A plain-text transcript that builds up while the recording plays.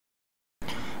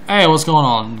Hey, what's going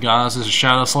on, guys? This is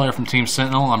Shadow Slayer from Team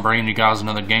Sentinel. I'm bringing you guys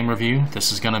another game review.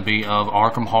 This is going to be of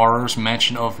Arkham Horror's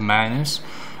Mansion of Madness.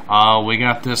 We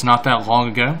got this not that long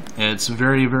ago. It's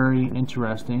very, very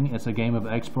interesting. It's a game of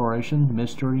exploration,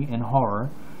 mystery, and horror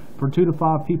for 2 to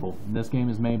 5 people. This game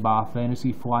is made by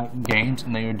Fantasy Flight Games,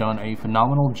 and they have done a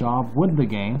phenomenal job with the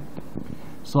game.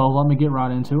 So let me get right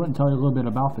into it and tell you a little bit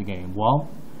about the game. Well,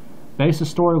 basic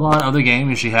storyline of the game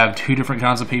is you have 2 different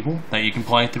kinds of people that you can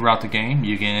play throughout the game.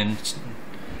 You can,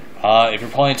 if you're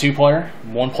playing 2-player,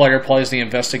 1 player plays the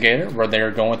investigator, where they're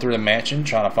going through the mansion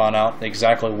trying to find out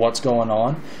exactly what's going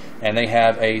on, and they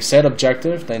have a set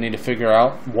objective. They need to figure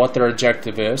out what their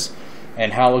objective is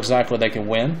and how exactly they can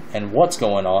win and what's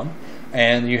going on.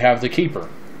 And you have the keeper.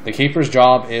 The keeper's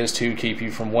job is to keep you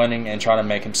from winning and try to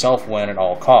make himself win at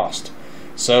all costs.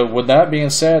 So with that being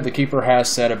said, the keeper has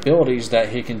set abilities that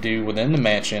he can do within the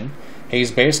mansion. He's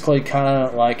basically kind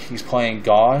of like he's playing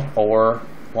God or,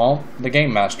 well, the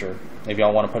Game Master, if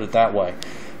y'all want to put it that way.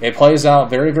 It plays out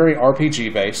very, very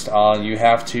RPG based. You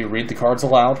have to read the cards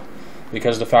aloud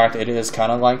because the fact it is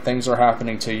kind of like things are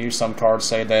happening to you. Some cards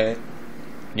say that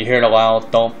you hear it aloud,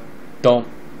 don't.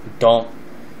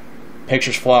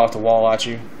 Pictures fly off the wall at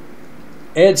you.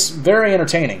 It's very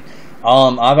entertaining.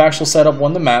 I've actually set up one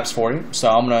of the maps for you, so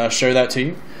I'm going to show that to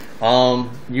you.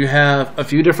 You have a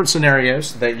few different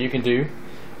scenarios that you can do.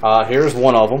 Here's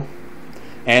one of them.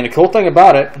 And the cool thing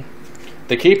about it,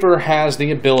 the keeper has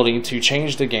the ability to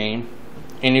change the game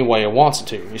any way it wants it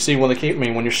to. You see, when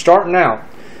you're starting out,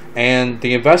 and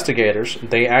the investigators,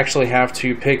 they actually have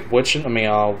to pick which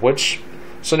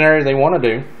scenario they want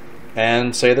to do,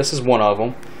 and say this is one of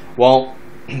them. Well,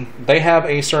 they have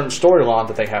a certain storyline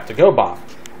that they have to go by.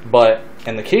 But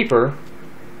in the keeper,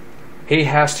 he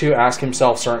has to ask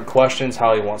himself certain questions,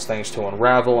 how he wants things to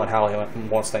unravel and how he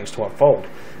wants things to unfold.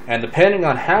 And depending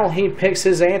on how he picks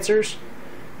his answers,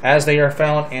 as they are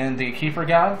found in the keeper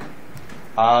guide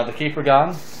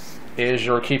is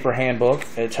your keeper handbook.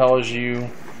 It tells you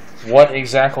what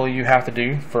exactly you have to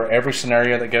do for every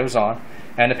scenario that goes on.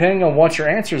 And depending on what your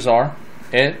answers are,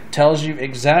 it tells you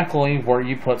exactly where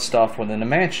you put stuff within the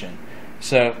mansion.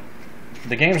 So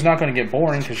the game's not going to get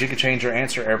boring because you can change your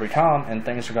answer every time and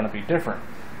things are going to be different.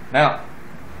 Now,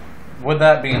 with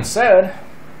that being said,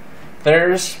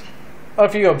 there's a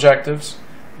few objectives,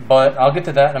 but I'll get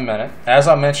to that in a minute. As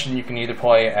I mentioned, you can either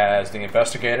play as the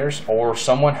investigators or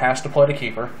someone has to play the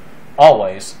keeper,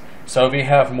 always. So if you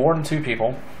have more than 2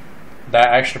 people,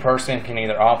 that extra person can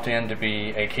either opt in to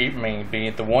be be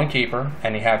the one keeper,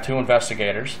 and you have 2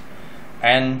 investigators,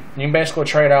 and you can basically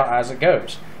trade out as it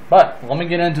goes. But let me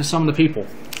get into some of the people.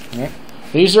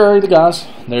 These are the guys.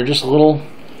 They're just little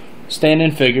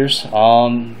stand-in figures.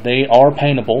 They are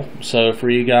paintable. So for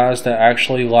you guys that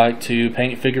actually like to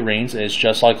paint figurines, it's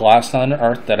just like Last Night on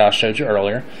Earth that I showed you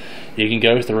earlier. You can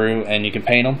go through and you can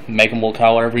paint them, make them look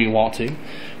however you want to.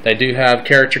 They do have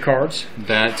character cards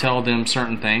that tell them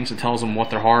certain things. It tells them what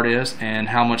their heart is and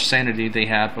how much sanity they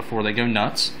have before they go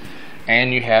nuts.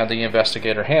 And you have the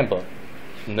investigator handbook.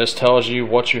 And this tells you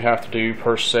what you have to do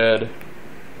per said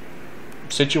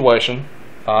situation,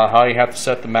 how you have to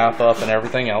set the map up and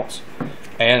everything else.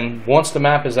 And once the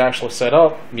map is actually set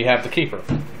up, you have the keeper.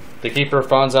 The keeper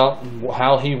finds out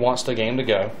how he wants the game to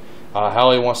go, how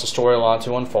he wants the storyline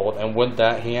to unfold, and with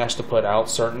that he has to put out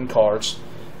certain cards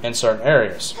in certain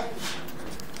areas.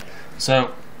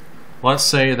 So let's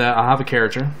say that I have a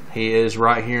character. He is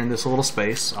right here in this little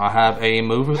space. I have a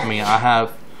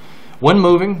when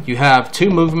moving, you have 2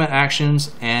 movement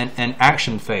actions and an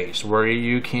action phase where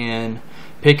you can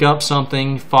pick up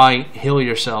something, fight, heal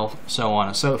yourself, so on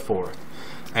and so forth.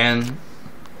 And,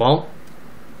 well,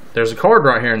 there's a card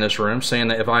right here in this room saying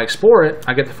that if I explore it,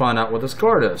 I get to find out what this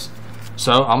card is.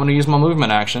 So I'm going to use my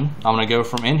movement action. I'm going to go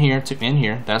from in here to in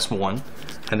here. That's 1.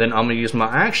 And then I'm going to use my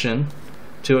action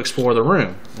to explore the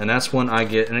room. And that's when I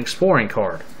get an exploring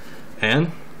card.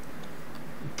 And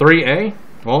 3A,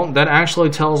 well, that actually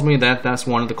tells me that that's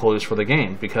one of the clues for the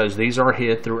game, because these are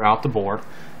hid throughout the board,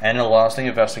 and it allows the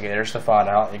investigators to find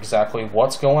out exactly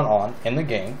what's going on in the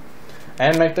game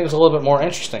and make things a little bit more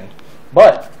interesting.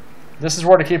 But this is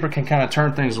where the keeper can kind of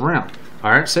turn things around.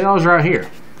 Alright, say I was right here,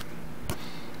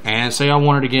 and say I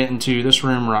wanted to get into this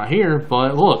room right here,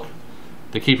 but look,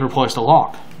 the keeper placed a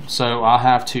lock. So I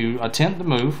have to attempt to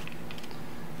move,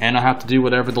 and I have to do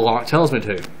whatever the lock tells me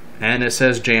to. And it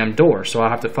says jam door, so I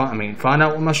have to find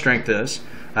out what my strength is.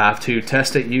 I have to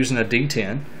test it using a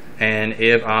D10, and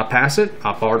if I pass it,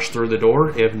 I barge through the door.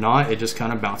 If not, it just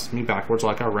kind of bounces me backwards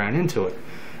like I ran into it,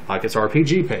 like it's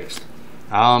RPG based.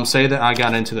 Say that I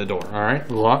got into the door. All right,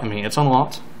 it's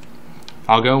unlocked.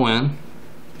 I'll go in,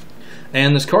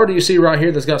 And this card that you see right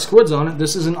here that's got squids on it,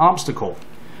 this is an obstacle.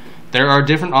 There are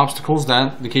different obstacles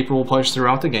that the keeper will place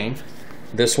throughout the game.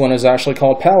 This one is actually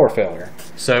called Power Failure.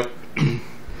 So,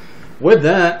 with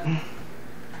that,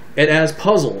 it adds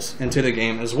puzzles into the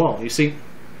game as well. You see,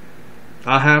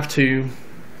 I have to,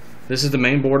 this is the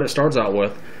main board it starts out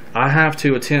with. I have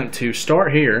to attempt to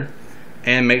start here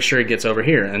and make sure it gets over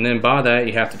here. And then by that,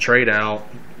 you have to trade out,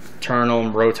 turn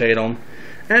them, rotate them.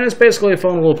 And it's basically a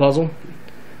fun little puzzle.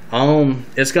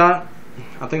 It's got,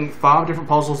 I think, 5 different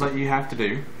puzzles that you have to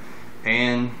do.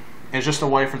 And it's just a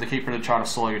way for the keeper to try to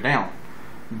slow you down.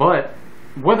 But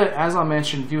with it, as I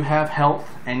mentioned, you have health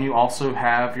and you also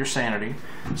have your sanity.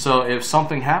 So if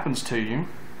something happens to you,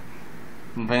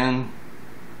 then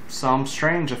some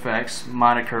strange effects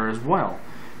might occur as well.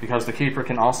 Because the keeper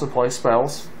can also play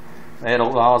spells. It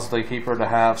allows the keeper to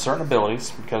have certain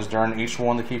abilities, because during each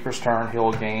one the keeper's turn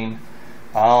he'll gain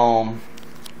 1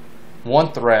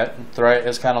 threat. Threat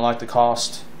is kind of like the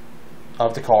cost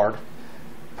of the card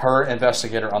per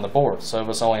investigator on the board. So if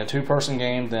it's only a 2-person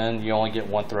game, then you only get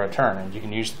 1 threat a turn, and you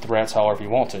can use the threats however you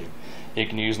want to. You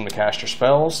can use them to cast your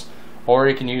spells, or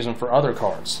you can use them for other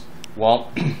cards.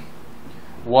 Well,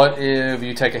 what if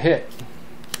you take a hit?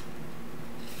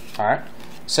 Alright,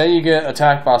 say you get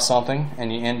attacked by something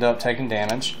and you end up taking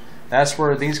damage. That's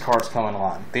where these cards come in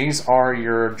line. These are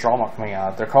your drama,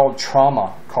 they're called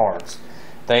trauma cards.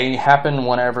 They happen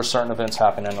whenever certain events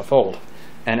happen in the fold.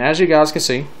 And as you guys can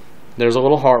see, there's a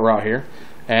little heart right here,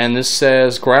 and this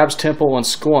says grabs temple and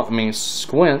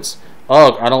squints.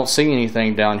 Ugh, I don't see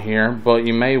anything down here, but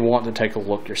you may want to take a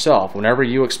look yourself. Whenever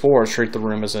you explore, treat the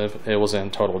room as if it was in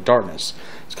total darkness.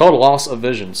 It's called loss of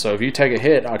vision. So if you take a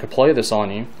hit, I could play this on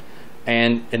you,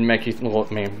 and it'd make you look.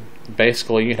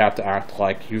 Basically, you'd have to act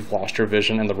like you've lost your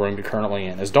vision and the room you're currently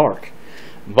in is dark.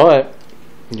 But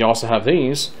you also have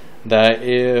these that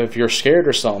if you're scared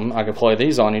or something, I could play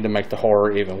these on you to make the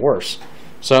horror even worse.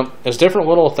 So there's different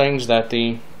little things that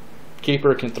the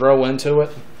keeper can throw into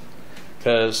it,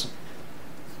 because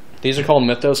these are called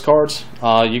Mythos cards.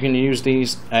 You can use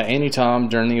these at any time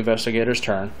during the investigator's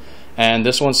turn. And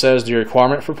this one says the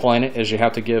requirement for playing it is you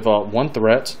have to give up 1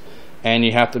 threat, and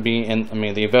you have to be in,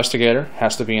 the investigator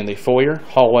has to be in the foyer,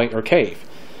 hallway, or cave.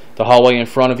 The hallway in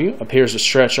front of you appears to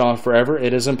stretch on forever.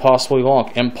 It is impossibly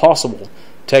long. Impossible.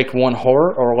 Take 1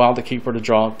 horror or allow the keeper to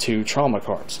draw 2 trauma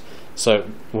cards. So,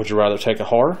 would you rather take a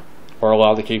horror or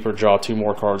allow the keeper to draw 2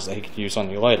 more cards that he could use on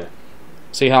you later?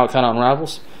 See how it kind of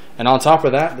unravels? And on top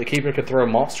of that, the keeper could throw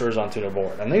monsters onto the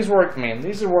board. And these work,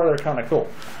 these are where they're kind of cool.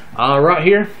 Right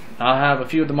here, I have a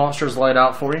few of the monsters laid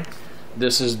out for you.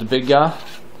 This is the big guy.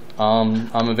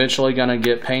 I'm eventually going to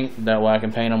get paint, that way I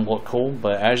can paint them look cool.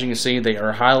 But as you can see, they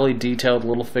are highly detailed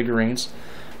little figurines.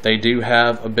 They do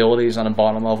have abilities on the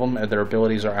bottom of them, and their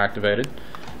abilities are activated.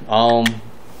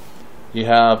 You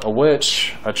have a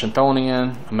witch, a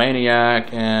Chinthonian, a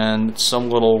maniac, and some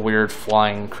little weird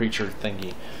flying creature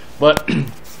thingy. But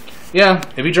yeah,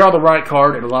 if you draw the right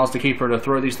card, it allows the keeper to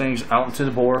throw these things out into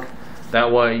the board. That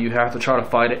way you have to try to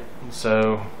fight it.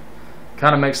 So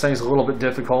kind of makes things a little bit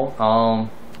difficult.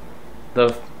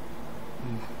 The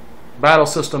battle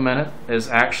system in it is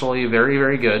actually very,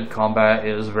 very good. Combat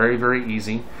is very, very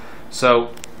easy.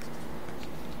 So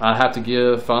I have to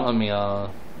give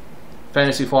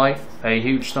Fantasy Flight a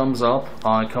huge thumbs up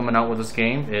on coming out with this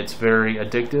game. It's very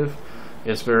addictive.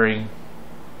 It's very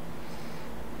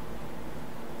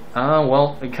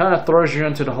well, it kind of throws you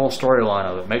into the whole storyline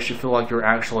of it. Makes you feel like you're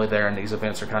actually there and these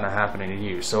events are kind of happening to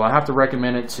you. So I have to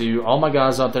recommend it to all my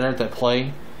guys out there that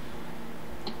play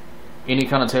any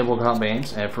kind of tabletop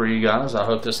games. And for you guys, I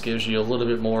hope this gives you a little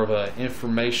bit more of an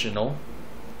informational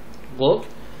look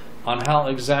on how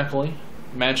exactly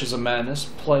Mansions of Madness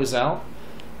plays out.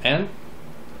 And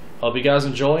hope you guys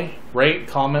enjoy. Rate,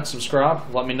 comment,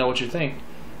 subscribe. Let me know what you think.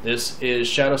 This is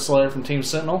Shadow Slayer from Team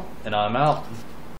Sentinel, and I'm out.